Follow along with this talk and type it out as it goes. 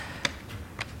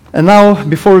And now,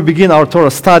 before we begin our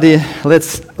Torah study,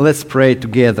 let's pray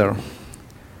together.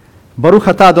 Baruch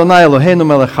atah Adonai Eloheinu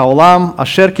melech haolam,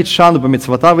 asher kitshanu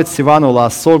b'mitzvotav et Sivanu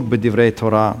la'asok b'divrei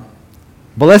Torah.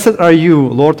 Blessed are you,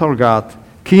 Lord our God,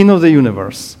 King of the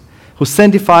universe, who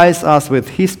sanctifies us with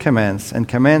his commands and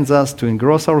commands us to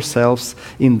engross ourselves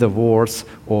in the words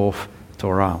of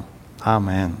Torah.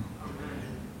 Amen.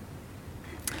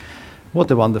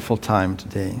 What a wonderful time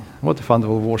today. What a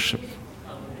wonderful worship.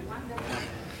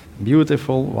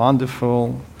 Beautiful,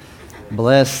 wonderful,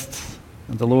 blessed.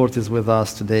 The Lord is with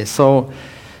us today. So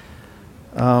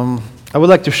I would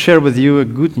like to share with you a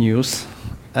good news.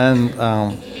 And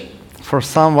for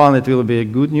someone it will be a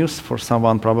good news. For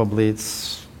someone probably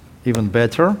it's even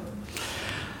better.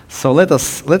 So let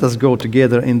us go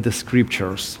together in the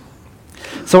scriptures.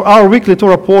 So our weekly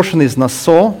Torah portion is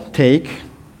Naso, take.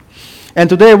 And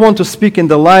today I want to speak in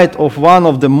the light of one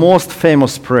of the most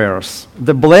famous prayers,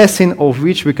 the blessing of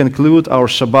which we conclude our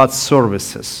Shabbat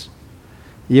services,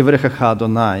 Yevrechecha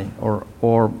Adonai, or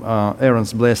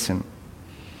Aaron's blessing.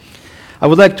 I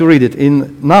would like to read it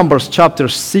in Numbers chapter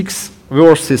 6,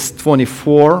 verses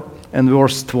 24 and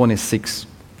verse 26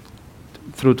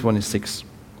 through 26.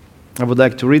 I would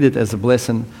like to read it as a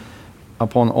blessing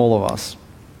upon all of us.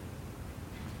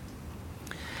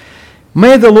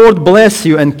 May the Lord bless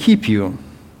you and keep you.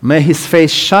 May his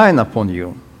face shine upon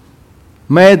you.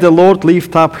 May the Lord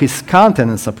lift up his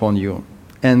countenance upon you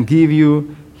and give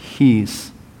you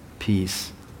his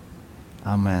peace.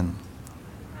 Amen.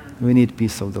 We need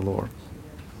peace of the Lord.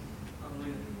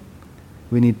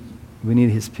 We need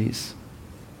his peace.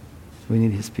 We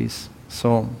need his peace.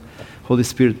 So, Holy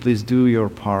Spirit, please do your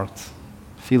part.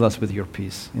 Fill us with your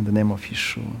peace. In the name of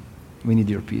Yeshua. We need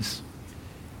your peace.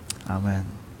 Amen.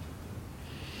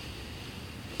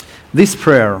 This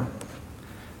prayer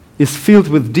is filled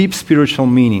with deep spiritual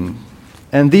meaning,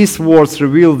 and these words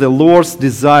reveal the Lord's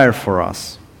desire for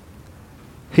us,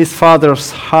 his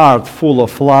Father's heart full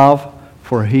of love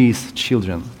for his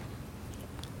children.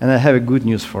 And I have a good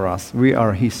news for us. We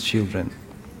are his children,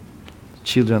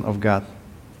 children of God.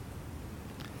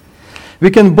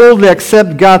 We can boldly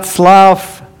accept God's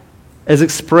love as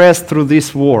expressed through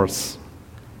these words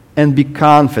and be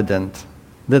confident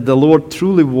that the Lord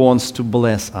truly wants to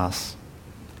bless us.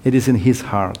 It is in his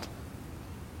heart.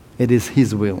 It is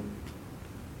his will.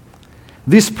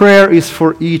 This prayer is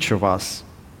for each of us.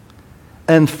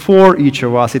 And for each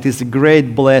of us, it is a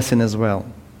great blessing as well.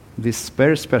 This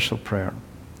very special prayer.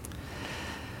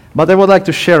 But I would like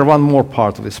to share one more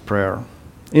part of this prayer.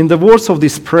 In the words of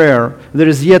this prayer, there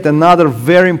is yet another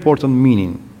very important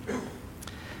meaning.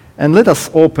 And let us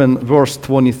open verse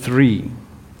 23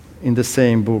 in the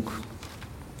same book.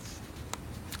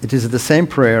 It is the same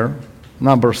prayer,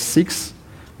 number 6,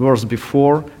 verse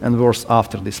before and verse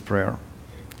after this prayer.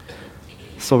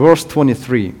 So verse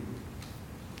 23.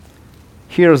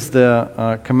 Here's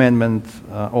the commandment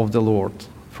of the Lord,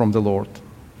 from the Lord.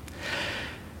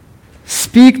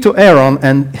 Speak to Aaron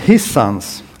and his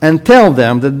sons and tell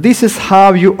them that this is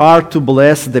how you are to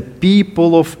bless the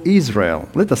people of Israel.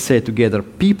 Let us say it together,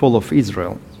 people of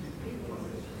Israel.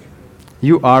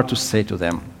 You are to say to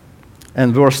them.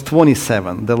 And verse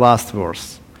 27, the last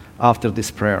verse after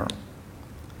this prayer.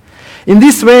 In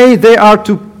this way, they are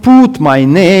to put my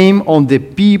name on the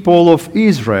people of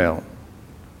Israel.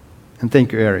 And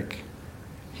thank you, Eric.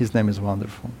 His name is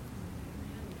wonderful.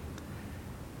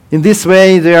 In this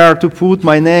way, they are to put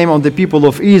my name on the people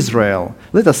of Israel.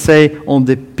 Let us say, on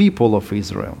the people of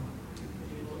Israel.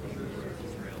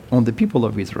 On the people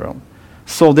of Israel.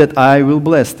 So that I will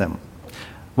bless them.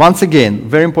 Once again,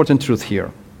 very important truth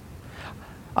here.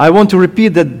 I want to repeat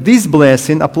that this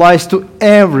blessing applies to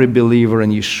every believer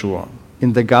in Yeshua,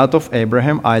 in the God of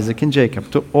Abraham, Isaac, and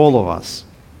Jacob, to all of us.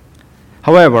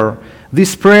 However,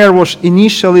 this prayer was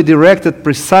initially directed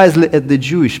precisely at the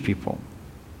Jewish people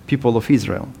of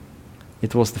Israel.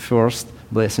 It was the first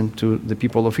blessing to the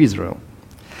people of Israel.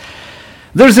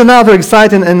 There's another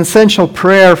exciting and essential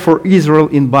prayer for Israel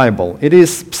in the Bible. It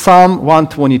is Psalm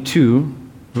 122,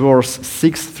 verse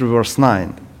 6 through verse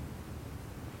 9.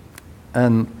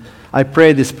 And I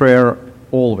pray this prayer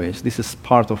always. This is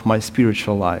part of my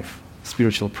spiritual life,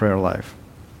 spiritual prayer life.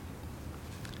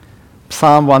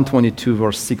 Psalm 122,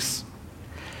 verse 6.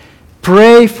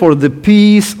 Pray for the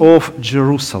peace of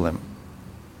Jerusalem.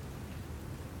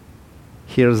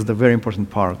 Here's the very important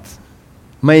part.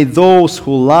 May those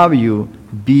who love you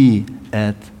be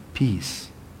at peace.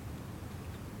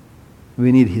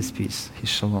 We need his peace, his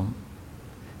shalom.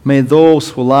 May those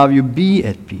who love you be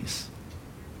at peace.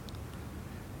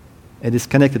 It is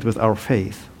connected with our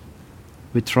faith.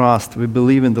 We trust, we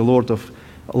believe in the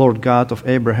Lord God of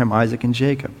Abraham, Isaac, and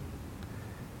Jacob.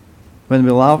 when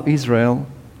we love Israel,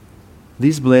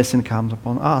 this blessing comes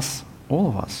upon us, all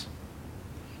of us.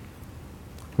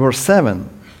 Verse 7.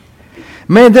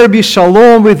 May there be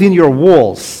shalom within your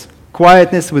walls,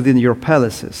 quietness within your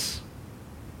palaces.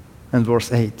 And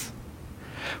verse 8.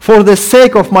 For the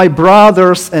sake of my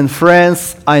brothers and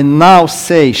friends, I now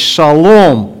say,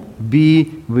 shalom be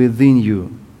within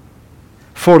you.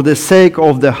 For the sake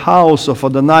of the house of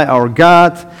Adonai our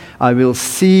God, I will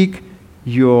seek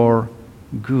your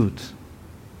good.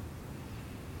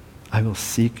 I will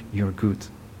seek your good.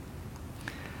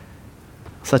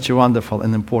 Such a wonderful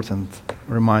and important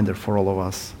reminder for all of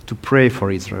us to pray for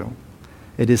Israel.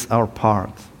 It is our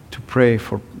part to pray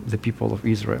for the people of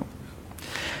Israel.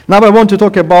 Now I want to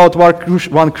talk about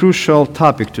one crucial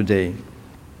topic today.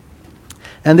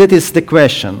 And that is the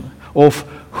question of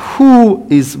who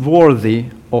is worthy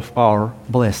of our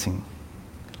blessing.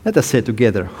 Let us say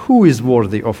together, who is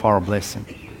worthy of our blessing?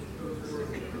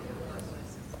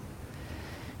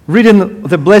 Reading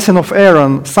the blessing of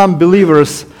Aaron, some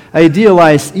believers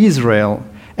idealize Israel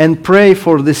and pray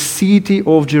for the city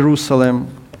of Jerusalem,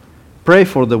 pray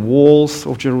for the walls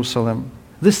of Jerusalem,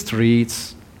 the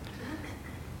streets,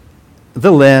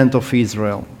 the land of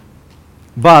Israel.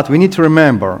 But we need to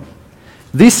remember,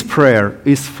 this prayer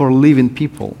is for living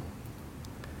people,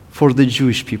 for the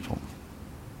Jewish people.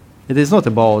 It is not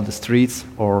about the streets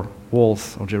or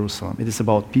walls of Jerusalem. It is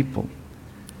about people.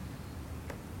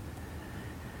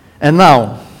 And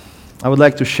now, I would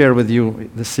like to share with you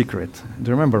the secret.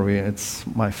 Do you remember, it's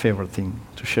my favorite thing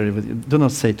to share it with you. Do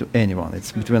not say to anyone.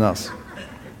 It's between us.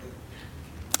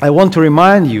 I want to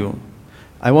remind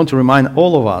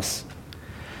all of us,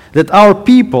 that our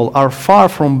people are far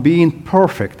from being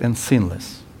perfect and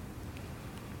sinless.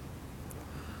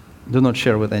 Do not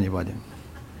share with anybody.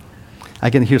 I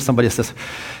can hear somebody says,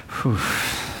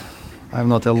 I'm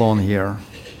not alone here.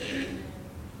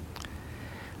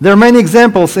 There are many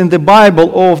examples in the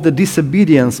Bible of the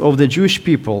disobedience of the Jewish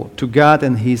people to God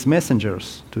and His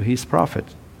messengers, to His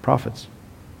prophets.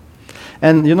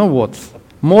 And you know what?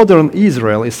 Modern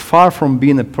Israel is far from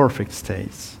being a perfect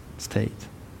state.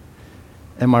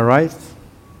 Am I right?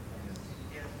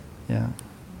 Yeah.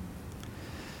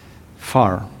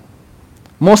 Far.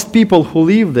 Most people who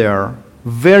live there,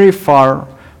 very far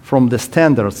from the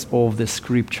standards of the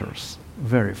scriptures.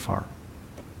 Very far.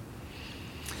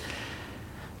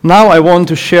 Now I want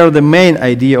to share the main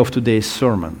idea of today's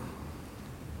sermon.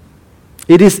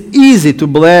 It is easy to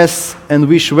bless and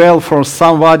wish well for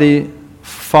somebody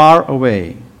far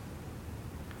away,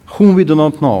 whom we do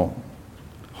not know,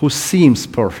 who seems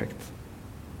perfect.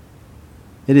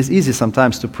 It is easy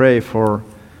sometimes to pray for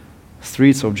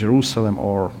streets of Jerusalem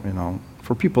or,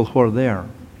 for people who are there,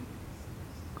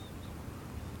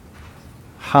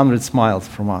 hundreds miles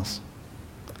from us.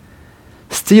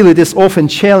 Still, it is often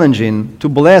challenging to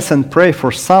bless and pray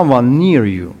for someone near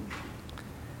you,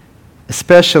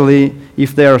 especially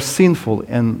if they are sinful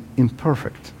and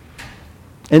imperfect.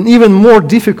 And even more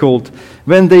difficult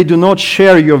when they do not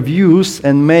share your views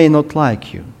and may not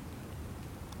like you,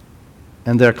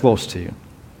 and they are close to you.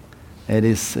 It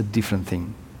is a different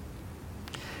thing.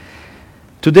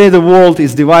 Today the world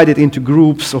is divided into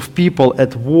groups of people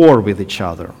at war with each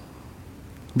other.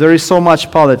 There is so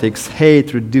much politics,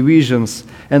 hatred, divisions,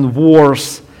 and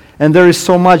wars, and there is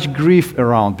so much grief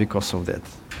around because of that.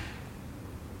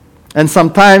 And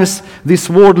sometimes these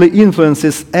worldly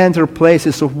influences enter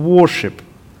places of worship.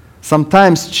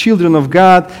 Sometimes children of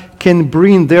God can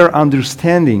bring their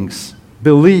understandings,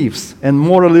 beliefs, and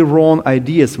morally wrong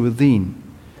ideas within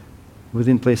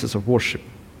places of worship.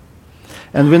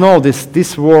 And we know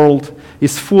this world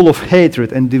is full of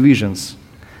hatred and divisions.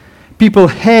 People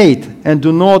hate and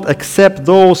do not accept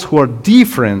those who are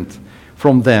different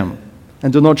from them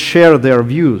and do not share their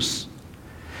views.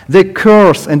 They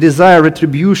curse and desire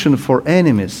retribution for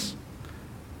enemies.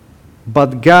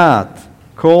 But God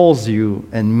calls you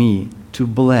and me to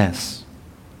bless,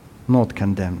 not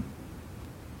condemn.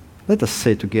 Let us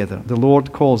say together, the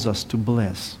Lord calls us to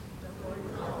bless.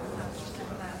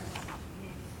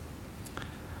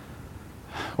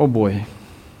 Oh boy,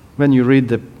 when you read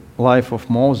the life of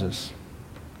Moses,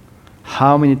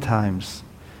 how many times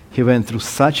he went through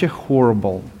such a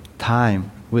horrible time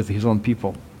with his own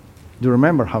people. Do you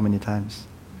remember how many times?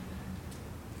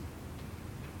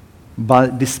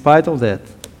 But despite of that,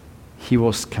 he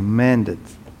was commanded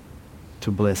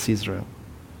to bless Israel.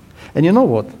 And you know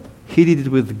what? He did it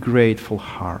with grateful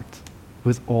heart,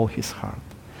 with all his heart.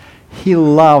 He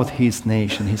loved his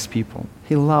nation, his people.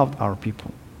 He loved our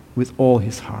people with all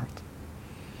his heart.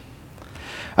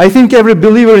 I think every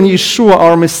believer in Yeshua,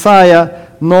 our Messiah,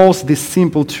 knows this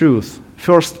simple truth.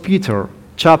 1 Peter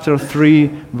chapter 3,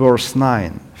 verse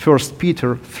 9. 1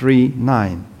 Peter 3,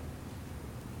 9.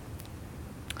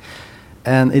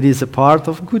 And it is a part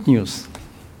of good news.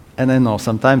 And I know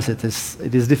sometimes it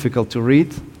is difficult to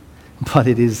read, but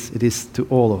it is to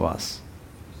all of us.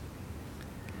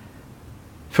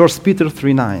 1 Peter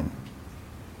 3, 9.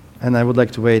 And I would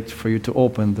like to wait for you to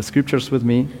open the scriptures with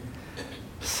me,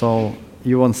 so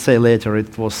you won't say later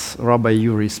it was Rabbi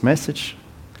Yuri's message.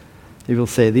 You will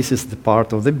say, this is the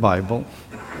part of the Bible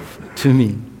to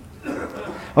me.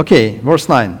 Okay, verse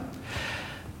 9.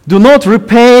 Do not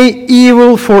repay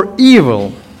evil for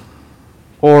evil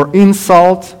or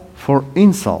insult for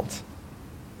insult.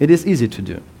 It is easy to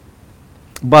do.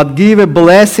 But give a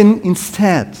blessing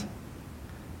instead.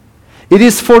 It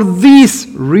is for this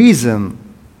reason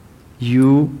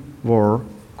you were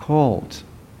called.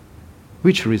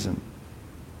 Which reason?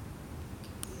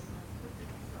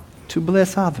 To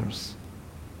bless others.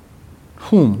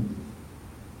 Whom?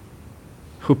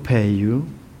 Who pay you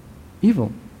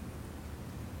evil.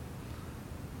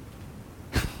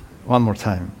 One more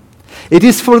time. It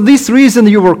is for this reason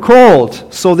you were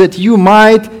called, so that you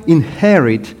might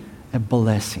inherit a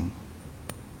blessing.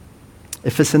 A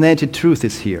fascinating truth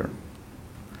is here.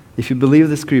 If you believe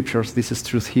the scriptures, this is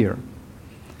truth here.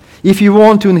 If you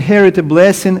want to inherit a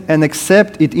blessing and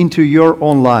accept it into your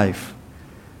own life,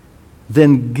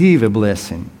 then give a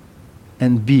blessing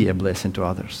and be a blessing to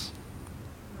others.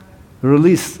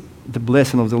 Release the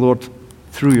blessing of the Lord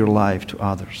through your life to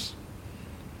others.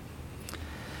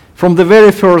 From the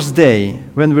very first day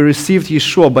when we received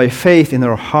Yeshua by faith in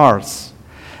our hearts,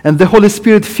 and the Holy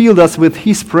Spirit filled us with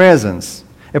His presence,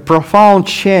 a profound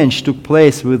change took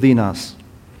place within us.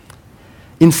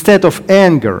 Instead of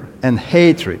anger and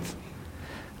hatred,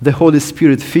 the Holy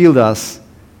Spirit filled us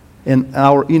in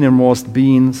our innermost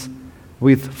beings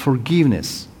with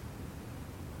forgiveness,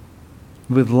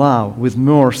 with love, with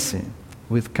mercy,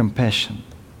 with compassion.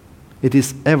 It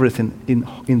is everything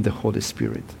in the Holy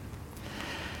Spirit.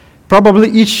 Probably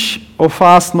each of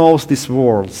us knows these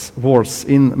words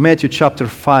in Matthew chapter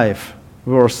 5,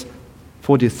 verse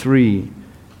 43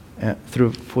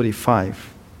 through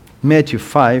 45. Matthew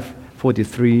 5,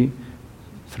 43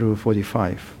 through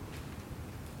 45.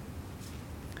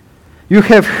 You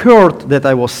have heard that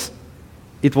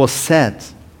it was said,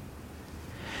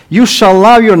 you shall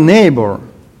love your neighbor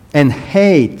and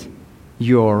hate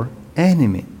your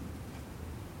enemy.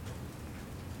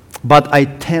 But I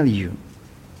tell you,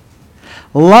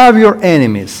 love your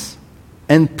enemies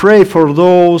and pray for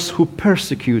those who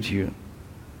persecute you,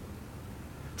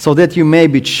 so that you may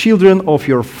be children of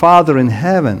your Father in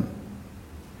heaven.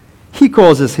 He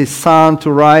causes His sun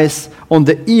to rise on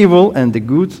the evil and the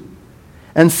good,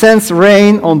 and sends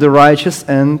rain on the righteous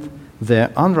and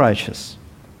the unrighteous.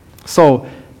 So,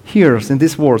 here in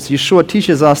these words, Yeshua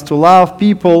teaches us to love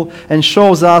people and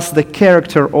shows us the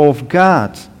character of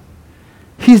God.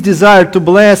 His desire to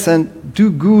bless and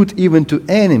do good even to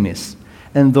enemies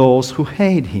and those who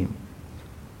hate Him.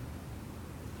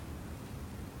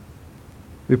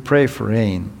 We pray for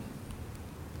rain.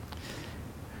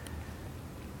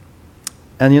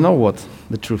 And you know what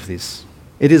the truth is?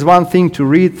 It is one thing to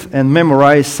read and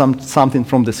memorize something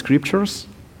from the scriptures,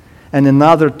 and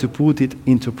another to put it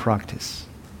into practice.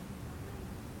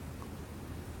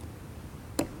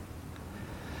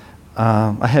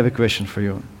 I have a question for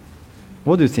you.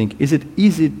 What do you think? Is it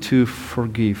easy to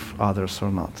forgive others or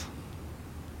not?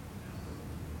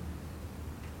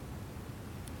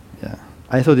 Yeah,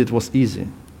 I thought it was easy,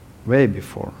 way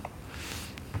before.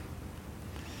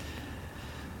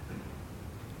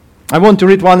 I want to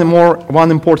read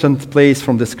one important place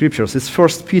from the scriptures. It's 1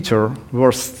 Peter,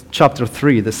 chapter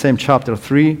 3, the same chapter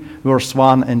 3, verse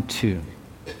 1 and 2.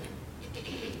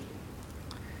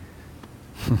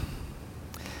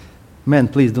 Men,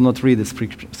 please do not read the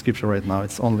scripture right now.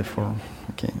 It's only for,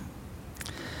 okay.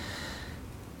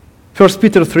 1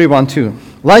 Peter 3, 1, 2.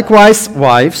 Likewise,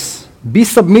 wives, be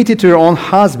submitted to your own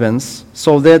husbands,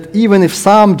 so that even if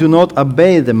some do not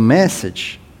obey the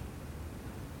message,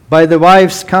 by the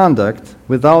wife's conduct,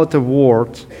 without a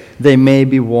word, they may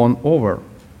be won over,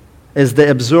 as they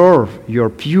observe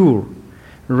your pure,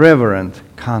 reverent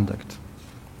conduct.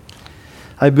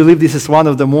 I believe this is one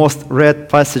of the most read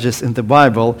passages in the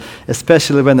Bible,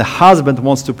 especially when a husband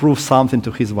wants to prove something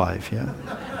to his wife. Yeah?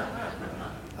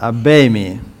 Obey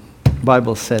me.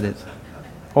 Bible said it.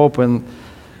 Open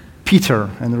Peter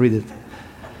and read it.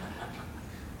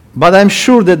 But I'm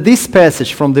sure that this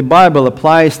passage from the Bible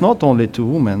applies not only to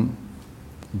women,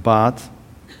 but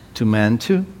to men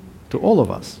too, to all of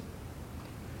us.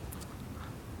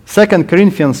 2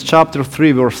 Corinthians chapter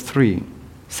 3, verse 3.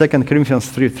 2 Corinthians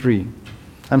 3:3.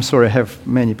 I'm sorry, I have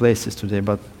many places today,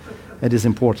 but it is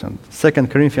important. 2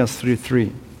 Corinthians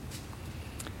 3:3.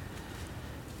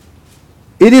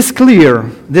 It is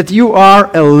clear that you are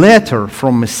a letter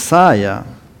from Messiah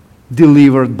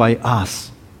delivered by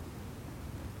us,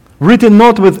 written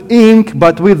not with ink,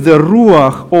 but with the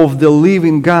Ruach of the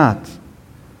living God,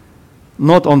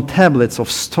 not on tablets of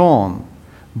stone,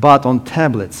 but on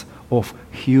tablets of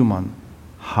human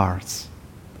hearts.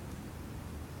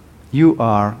 You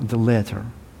are the letter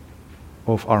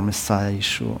of our Messiah,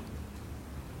 Yeshua.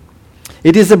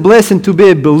 It is a blessing to be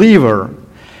a believer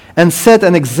and set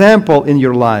an example in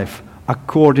your life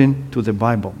according to the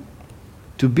Bible.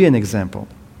 To be an example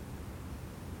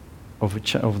of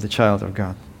the child of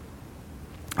God.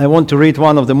 I want to read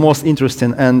one of the most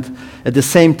interesting and at the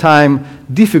same time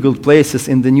difficult places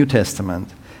in the New Testament.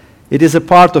 It is a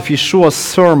part of Yeshua's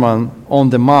Sermon on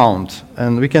the Mount,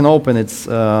 and we can open it,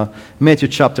 Matthew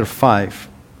chapter 5.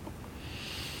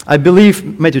 I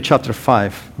believe, Matthew chapter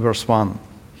 5, verse 1.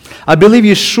 I believe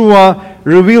Yeshua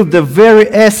revealed the very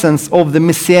essence of the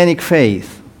Messianic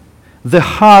faith, the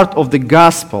heart of the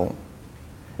gospel,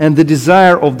 and the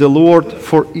desire of the Lord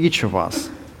for each of us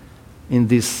in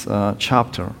this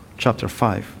chapter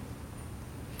 5.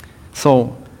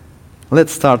 So,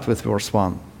 let's start with verse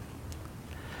 1.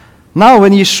 Now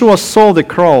when Yeshua saw the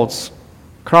crowds,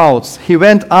 he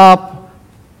went up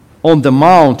on the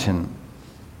mountain,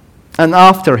 and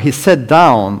after he sat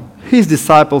down, his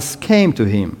disciples came to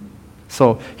him.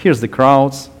 So here's the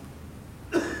crowds,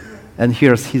 and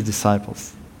here's his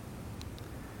disciples.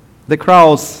 The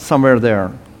crowds somewhere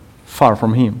there, far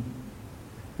from him,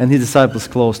 and his disciples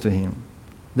close to him.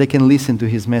 They can listen to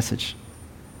his message.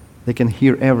 They can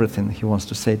hear everything he wants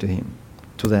to say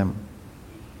to them.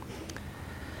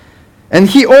 And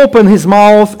he opened his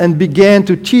mouth and began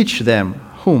to teach them.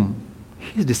 Whom?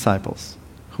 His disciples,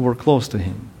 who were close to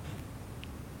him.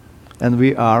 And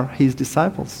we are his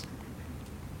disciples.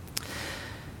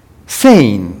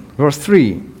 Saying, verse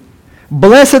 3,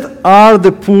 Blessed are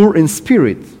the poor in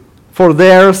spirit, for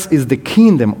theirs is the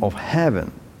kingdom of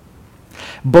heaven.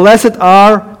 Blessed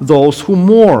are those who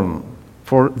mourn,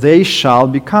 for they shall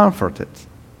be comforted.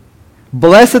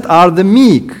 Blessed are the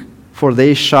meek, for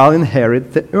they shall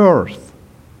inherit the earth.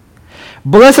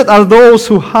 Blessed are those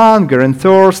who hunger and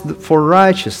thirst for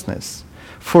righteousness,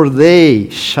 for they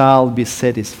shall be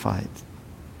satisfied.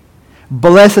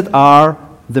 Blessed are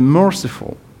the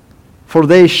merciful, for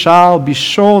they shall be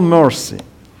shown mercy.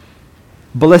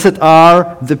 Blessed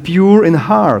are the pure in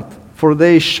heart, for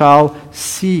they shall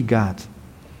see God.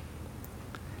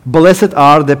 Blessed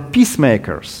are the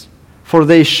peacemakers, for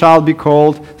they shall be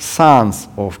called sons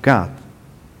of God.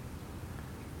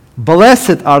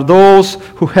 Blessed are those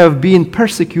who have been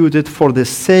persecuted for the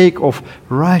sake of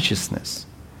righteousness,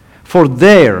 for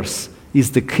theirs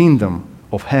is the kingdom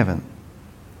of heaven.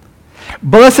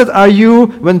 Blessed are you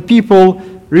when people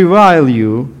revile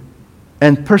you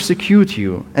and persecute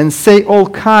you and say all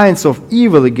kinds of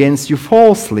evil against you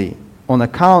falsely on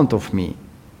account of me.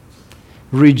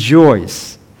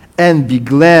 Rejoice and be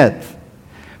glad,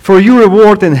 for your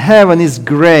reward in heaven is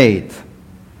great.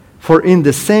 For in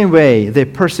the same way they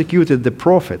persecuted the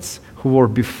prophets who were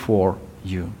before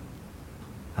you.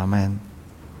 Amen.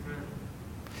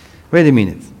 Wait a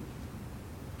minute.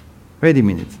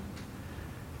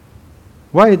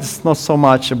 Why it's not so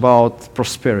much about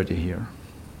prosperity here?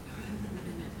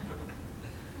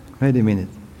 Wait a minute.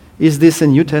 Is this a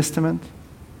New Testament?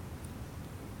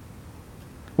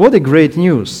 What a great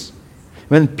news.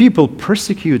 When people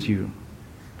persecute you,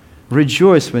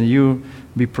 rejoice when you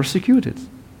be persecuted.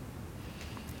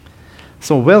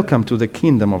 So welcome to the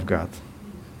kingdom of God,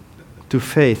 to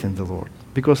faith in the Lord,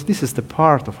 because this is the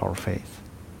part of our faith,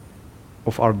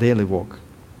 of our daily walk.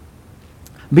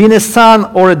 Being a son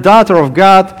or a daughter of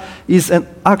God is an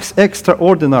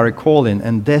extraordinary calling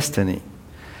and destiny.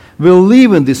 We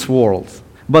live in this world,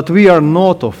 but we are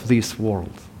not of this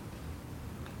world.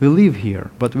 We live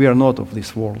here, but we are not of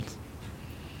this world.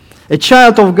 A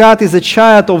child of God is a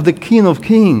child of the King of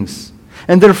Kings,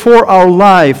 and therefore our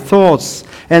life, thoughts,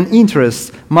 and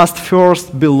interests must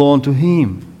first belong to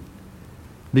Him,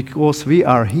 because we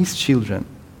are His children.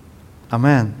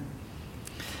 Amen.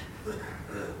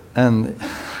 And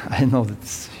I know that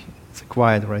it's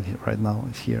quiet right now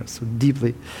here, so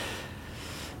deeply.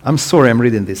 I'm sorry I'm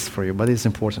reading this for you, but it's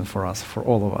important for us, for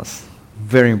all of us.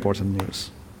 Very important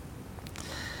news.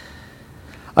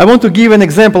 I want to give an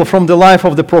example from the life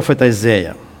of the prophet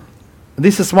Isaiah.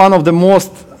 This is one of the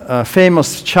most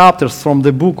famous chapters from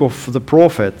the book of the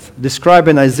prophet,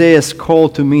 describing Isaiah's call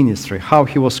to ministry, how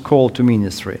he was called to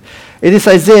ministry. It is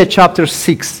Isaiah chapter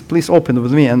 6. Please open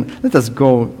with me and let us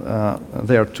go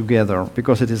there together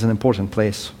because it is an important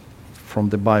place from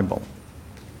the Bible.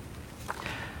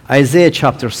 Isaiah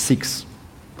chapter 6,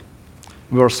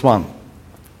 verse 1.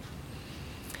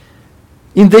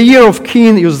 In the year of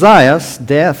King Uzziah's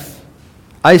death,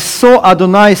 I saw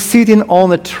Adonai sitting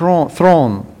on a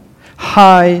throne,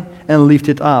 high and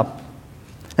lifted up,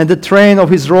 and the train of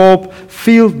his robe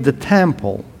filled the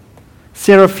temple.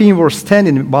 Seraphim were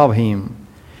standing above him.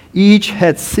 Each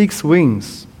had 6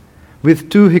 wings.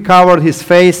 With 2 he covered his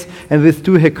face, and with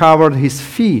 2 he covered his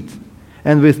feet,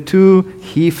 and with 2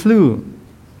 he flew.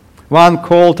 One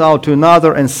called out to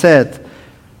another and said,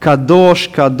 Kadosh,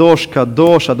 Kadosh,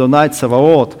 Kadosh, Adonai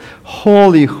Tzevaot,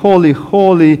 holy, holy,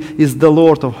 holy is the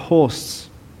Lord of hosts.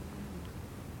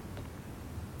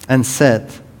 And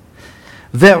said,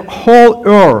 the whole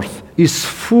earth is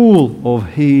full of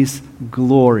his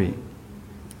glory.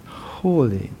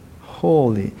 Holy,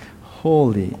 holy,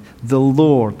 holy, the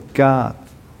Lord God.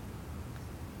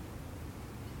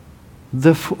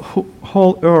 The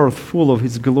whole earth full of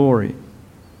his glory.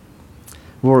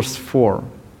 Verse 4.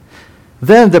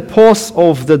 Then the posts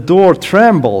of the door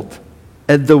trembled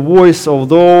at the voice of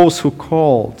those who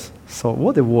called. So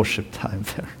what a worship time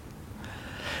there.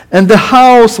 And the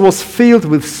house was filled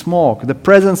with smoke, the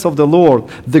presence of the Lord,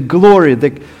 the glory,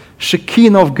 the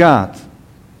Shekinah of God,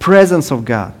 presence of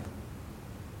God.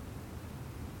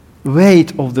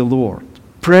 Weight of the Lord,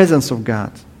 presence of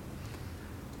God.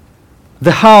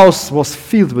 The house was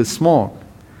filled with smoke.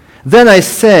 Then I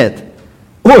said,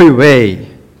 Oi wei,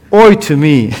 oi to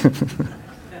me.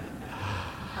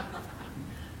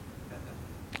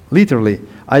 Literally,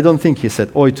 I don't think he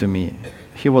said oi to me.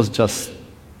 He was just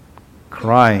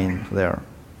crying there.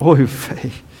 Oi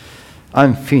wei,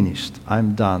 I'm finished,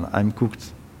 I'm done, I'm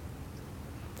cooked.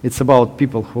 It's about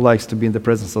people who likes to be in the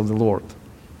presence of the Lord.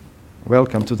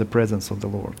 Welcome to the presence of the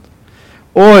Lord.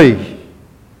 Oi,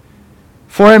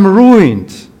 for I am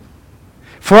ruined,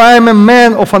 for I am a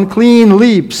man of unclean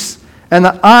lips, and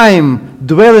I am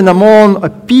dwelling among a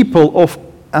people of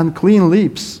unclean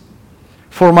lips.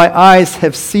 For my eyes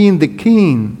have seen the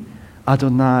King,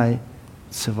 Adonai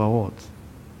Tzevaot,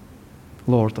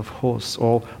 Lord of hosts,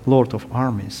 or Lord of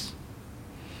armies.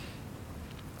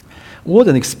 What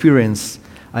an experience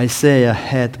Isaiah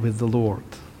had with the Lord.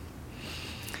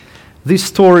 This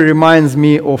story reminds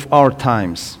me of our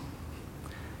times.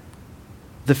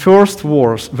 The first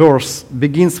verse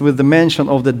begins with the mention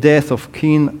of the death of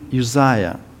King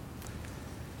Uzziah.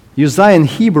 Uzziah in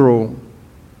Hebrew,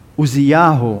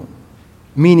 Uzziyahu,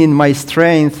 meaning my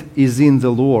strength is in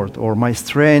the Lord, or my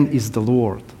strength is the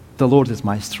Lord. The Lord is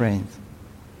my strength.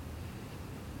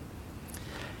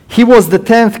 He was the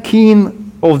 10th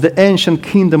king of the ancient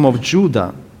kingdom of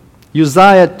Judah.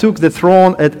 Uzziah took the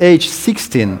throne at age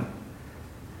 16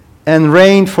 and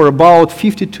reigned for about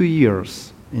 52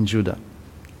 years in Judah.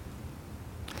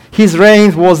 His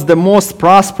reign was the most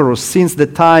prosperous since the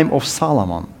time of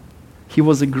Solomon. He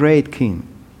was a great king.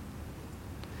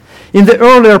 In the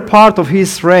earlier part of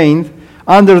his reign,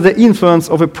 under the influence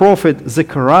of a prophet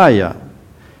Zechariah,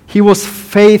 he was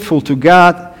faithful to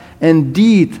God and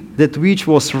did that which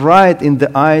was right in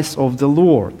the eyes of the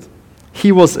Lord.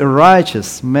 He was a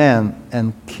righteous man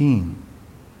and king.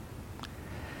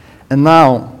 And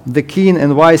now, the keen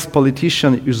and wise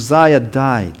politician Uzziah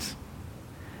died,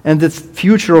 and the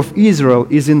future of Israel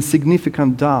is in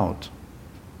significant doubt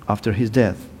after his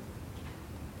death.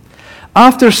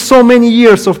 After so many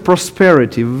years of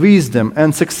prosperity, wisdom,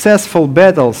 and successful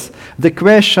battles, the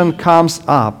question comes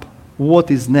up,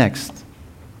 what is next?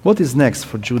 What is next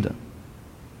for Judah?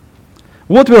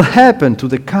 What will happen to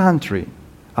the country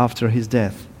after his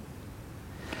death?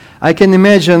 I can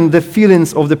imagine the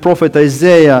feelings of the prophet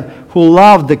Isaiah, who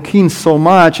loved the king so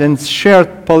much and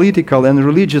shared political and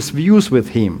religious views with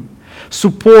him,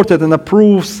 supported and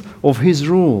approves of his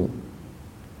rule.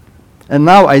 And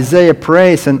now Isaiah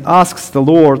prays and asks the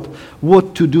Lord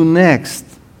what to do next,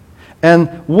 and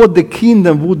what the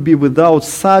kingdom would be without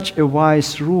such a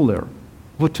wise ruler.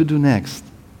 What to do next?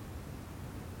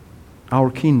 Our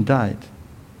king died.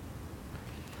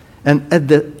 And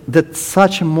at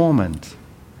such a moment,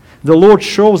 the Lord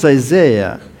shows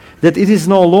Isaiah that it is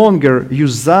no longer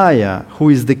Uzziah who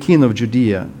is the king of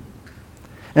Judea,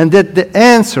 and that the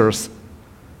answers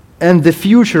and the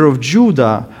future of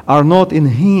Judah are not in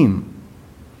him,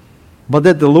 but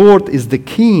that the Lord is the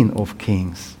King of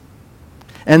kings,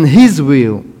 and his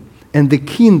will and the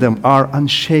kingdom are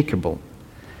unshakable,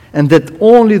 and that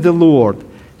only the Lord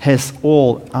has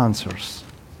all answers.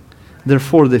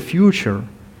 Therefore, the future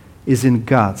is in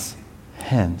God's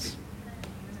hands.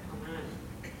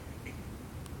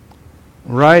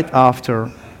 right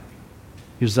after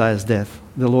Uzziah's death,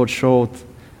 the Lord showed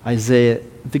Isaiah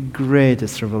the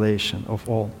greatest revelation of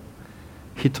all.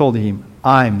 He told him,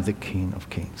 I'm the King of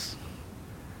Kings.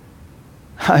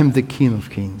 I'm the King of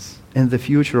Kings, and the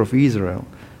future of Israel,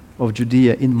 of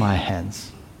Judea, in my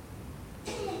hands.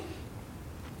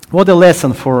 What a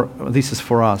lesson this is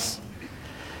for us.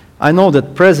 I know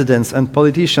that presidents and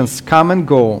politicians come and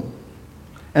go,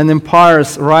 and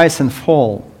empires rise and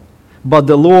fall, but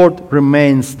the Lord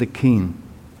remains the King.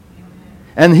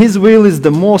 And His will is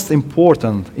the most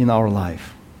important in our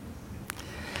life.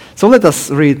 So let us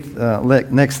read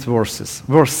next verses.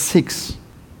 Verse 6.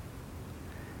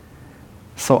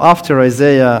 So after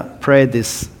Isaiah prayed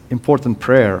this important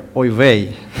prayer, oy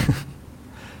vey,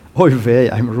 oy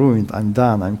vey, I'm ruined, I'm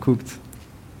done, I'm cooked,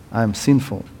 I'm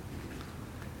sinful.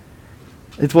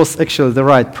 It was actually the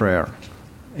right prayer.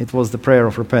 It was the prayer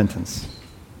of repentance.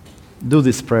 Do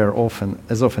this prayer often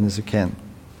as you can.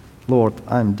 Lord,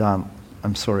 I'm done.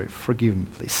 I'm sorry. Forgive me,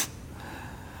 please.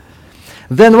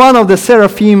 Then one of the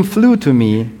seraphim flew to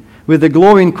me with a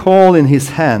glowing coal in his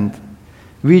hand,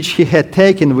 which he had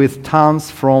taken with tongs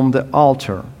from the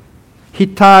altar. He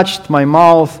touched my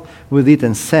mouth with it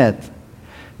and said,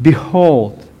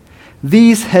 Behold,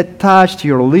 these had touched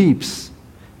your lips.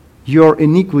 Your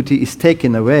iniquity is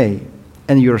taken away,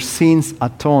 and your sins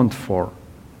atoned for.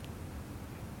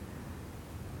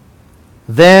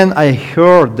 Then I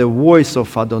heard the voice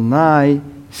of Adonai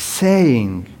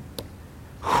saying,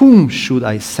 Whom should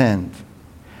I send?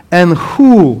 And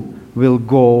who will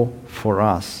go for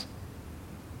us?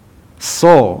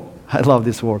 So, I love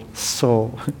this word,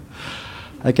 so.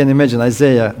 I can imagine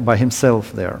Isaiah by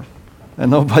himself there,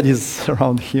 and nobody's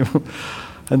around him.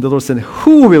 And the Lord said,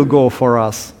 Who will go for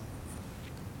us?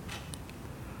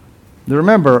 Do you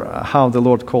remember how the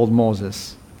Lord called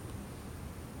Moses?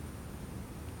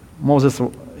 Moses,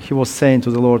 he was saying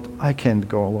to the Lord, I can't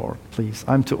go, Lord, please.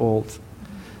 I'm too old.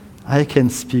 I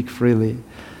can't speak freely.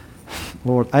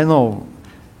 Lord, I know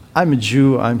I'm a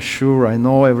Jew, I'm sure, I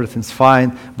know everything's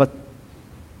fine, but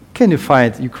can you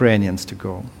find Ukrainians to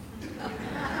go?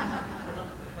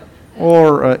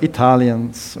 Or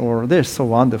Italians, or they're so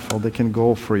wonderful, they can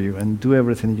go for you and do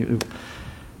everything you do.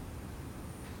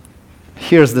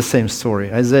 Here's the same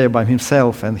story. Isaiah by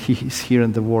himself, and he is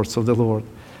hearing the words of the Lord.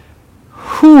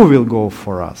 Who will go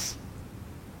for us?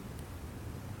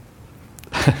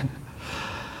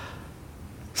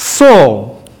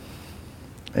 So,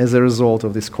 as a result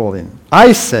of this calling,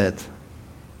 I said,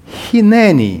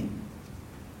 Hineni,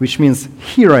 which means,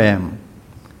 here I am,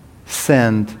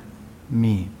 send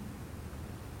me.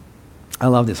 I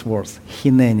love these words,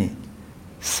 Hineni,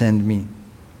 send me.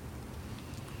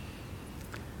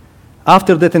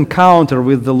 After that encounter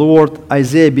with the Lord,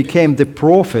 Isaiah became the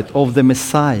prophet of the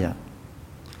Messiah.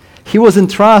 He was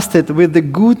entrusted with the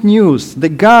good news, the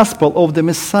gospel of the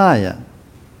Messiah.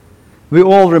 We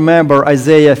all remember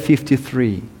Isaiah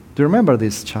 53. Do you remember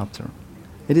this chapter?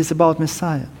 It is about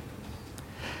Messiah.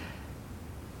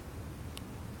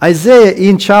 Isaiah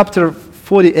in chapter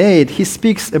 48, he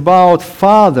speaks about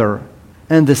Father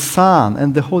and the Son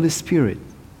and the Holy Spirit.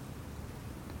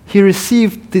 He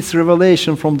received this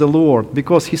revelation from the Lord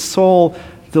because he saw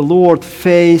the Lord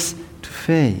face to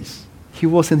face. He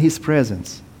was in His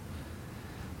presence.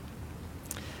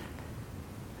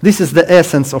 This is the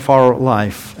essence of our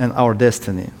life and our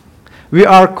destiny. We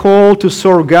are called to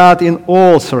serve God in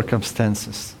all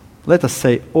circumstances. Let us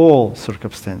say all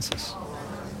circumstances.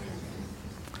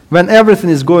 When everything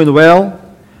is going well,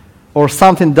 or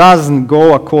something doesn't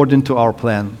go according to our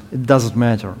plan, it doesn't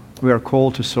matter. We are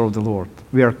called to serve the Lord.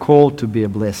 We are called to be a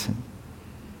blessing.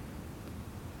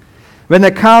 When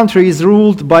a country is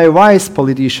ruled by a wise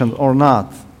politician or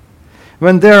not,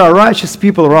 when there are righteous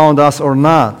people around us or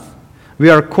not, we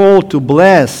are called to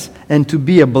bless and to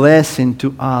be a blessing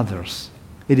to others.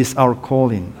 It is our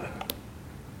calling.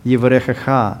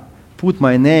 Yivarechecha, put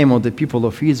my name on the people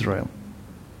of Israel.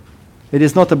 It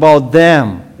is not about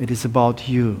them, it is about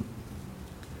you.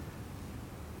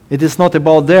 It is not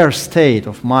about their state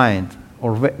of mind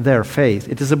or their faith.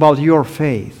 It is about your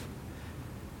faith.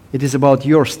 It is about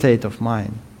your state of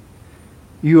mind.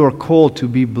 You are called to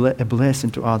be a blessing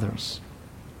to others.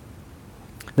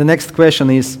 The next question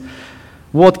is,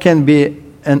 what can be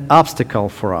an obstacle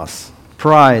for us?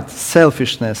 Pride,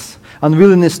 selfishness,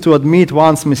 unwillingness to admit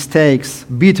one's mistakes,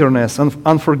 bitterness, and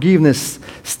unforgiveness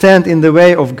stand in the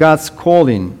way of God's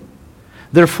calling.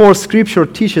 Therefore, Scripture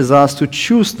teaches us to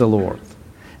choose the Lord.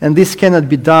 And this cannot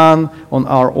be done on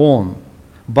our own,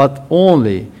 but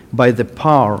only by the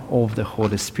power of the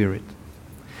Holy Spirit.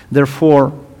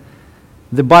 Therefore,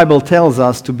 the Bible tells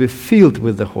us to be filled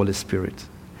with the Holy Spirit,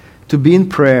 to be in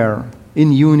prayer,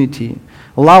 in unity,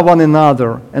 love one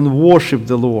another, and worship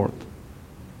the Lord.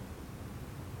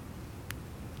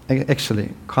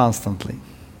 Actually, constantly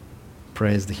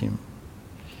praise Him.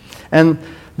 And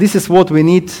this is what we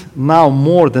need now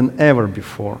more than ever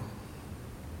before.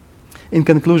 In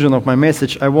conclusion of my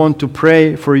message, I want to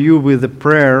pray for you with the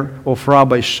prayer of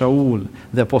Rabbi Shaul,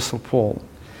 the Apostle Paul.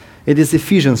 It is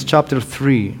Ephesians chapter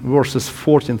 3, verses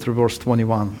 14 through verse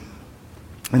 21.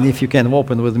 And if you can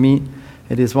open with me,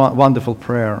 it is one wonderful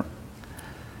prayer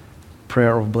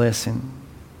of blessing.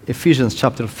 Ephesians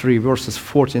chapter 3, verses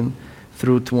 14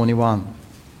 through 21.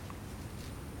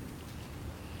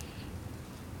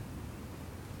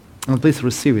 And please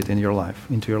receive it into your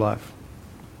life.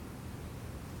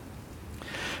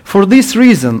 For this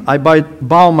reason, I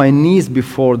bow my knees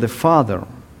before the Father,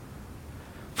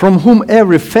 from whom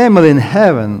every family in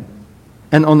heaven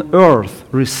and on earth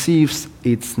receives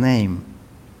its name.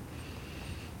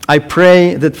 I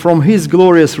pray that from His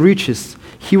glorious riches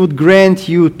He would grant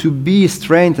you to be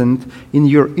strengthened in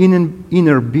your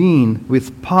inner being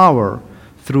with power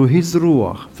through His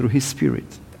Ruach, through His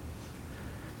Spirit.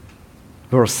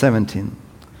 Verse 17.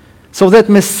 So that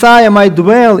Messiah might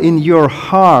dwell in your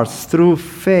hearts through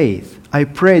faith. I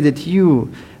pray that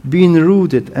you, being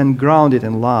rooted and grounded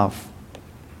in love.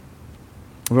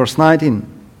 Verse 19.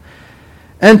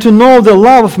 And to know the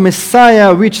love of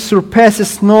Messiah which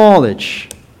surpasses knowledge,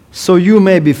 so you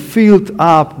may be filled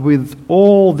up with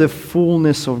all the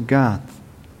fullness of God.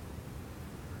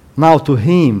 Now to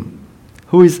Him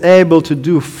who is able to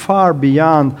do far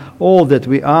beyond all that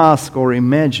we ask or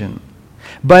imagine,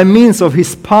 by means of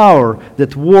His power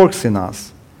that works in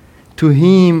us, to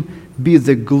Him be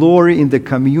the glory in the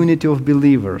community of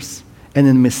believers and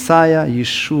in Messiah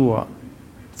Yeshua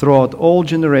throughout all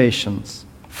generations,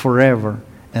 forever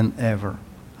and ever.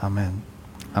 Amen.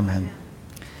 Amen.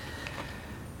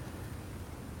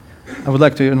 I would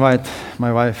like to invite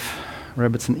my wife,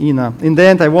 Rebbetzin Ina. In the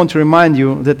end, I want to remind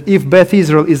you that if Beth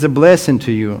Israel is a blessing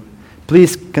to you,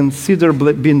 please consider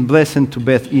being blessing to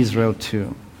Beth Israel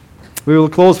too. We will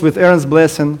close with Aaron's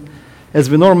blessing, as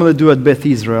we normally do at Beth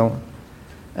Israel,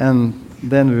 and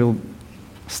then we will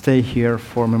stay here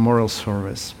for memorial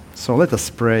service. So let us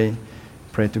pray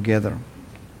together.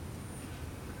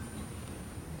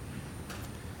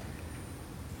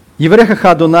 Yivrecha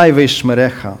Adonai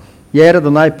veishmerecha, Yair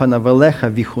Adonai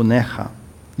panavelecha vichunecha,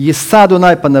 Yisa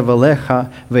Adonai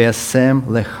panavelecha veyasem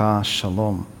lecha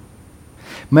shalom.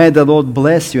 May the Lord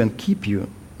bless you and keep you.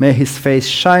 May His face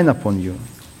shine upon you.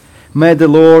 May the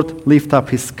Lord lift up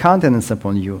His countenance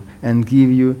upon you and give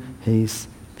you His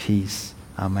peace.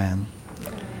 Amen.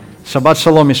 Shabbat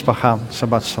shalom, mishpacha.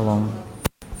 Shabbat shalom.